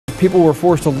people were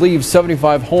forced to leave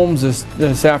 75 homes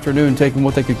this afternoon, taking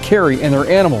what they could carry and their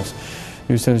animals.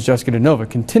 News 10's Jessica DeNova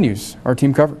continues our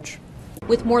team coverage.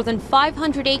 With more than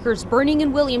 500 acres burning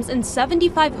in Williams and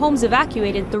 75 homes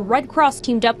evacuated, the Red Cross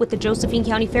teamed up with the Josephine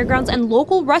County Fairgrounds and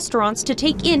local restaurants to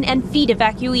take in and feed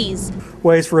evacuees.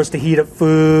 Ways for us to heat up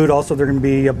food. Also, there are going to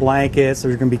be blankets.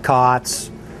 There's going to be cots.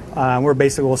 We're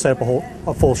basically going to set up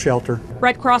a full shelter.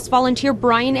 Red Cross volunteer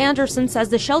Brian Anderson says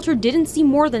the shelter didn't see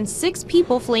more than 6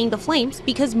 people fleeing the flames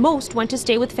because most went to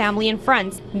stay with family and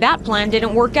friends. That plan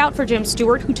didn't work out for Jim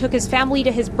Stewart, who took his family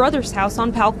to his brother's house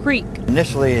on Powell Creek.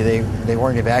 Initially, they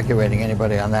weren't evacuating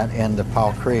anybody on that end of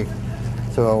Powell Creek,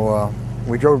 so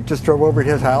we just drove over to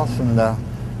his house, and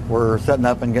we're setting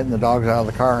up and getting the dogs out of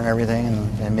the car and everything,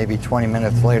 and maybe 20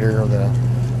 minutes later, the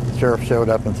sheriff showed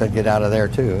up and said get out of there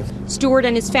too. Stewart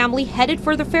and his family headed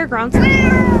for the fairgrounds.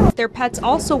 Their pets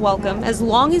also welcome as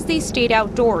long as they stayed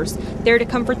outdoors. There to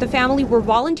comfort the family were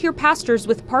volunteer pastors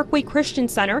with Parkway Christian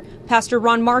Center. Pastor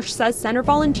Ron Marsh says center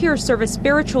volunteers serve as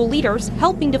spiritual leaders,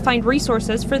 helping to find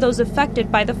resources for those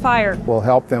affected by the fire. We'll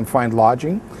help them find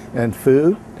lodging and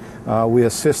food. We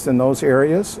assist in those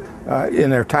areas.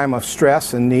 In their time of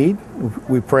stress and need,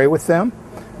 we pray with them.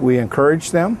 We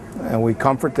encourage them and we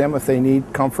comfort them if they need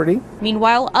comforting.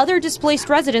 Meanwhile, other displaced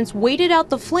residents waited out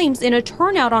the flames in a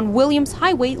turnout on Williams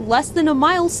Highway less than a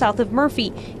mile south of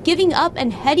Murphy, giving up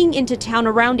and heading into town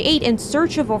around 8 in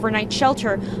search of overnight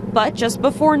shelter. But just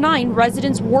before 9,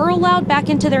 residents were allowed back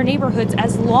into their neighborhoods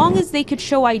as long as they could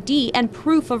show ID and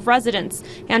proof of residence.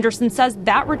 Anderson says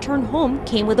that return home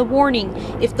came with a warning.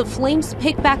 If the flames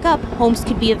pick back up, homes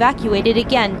could be evacuated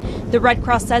again. The Red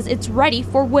Cross says it's ready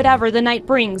for whatever the night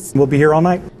brings. We'll be here all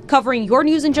night. Covering your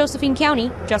news in Josephine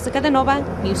County, Jessica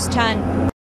DeNova, News 10.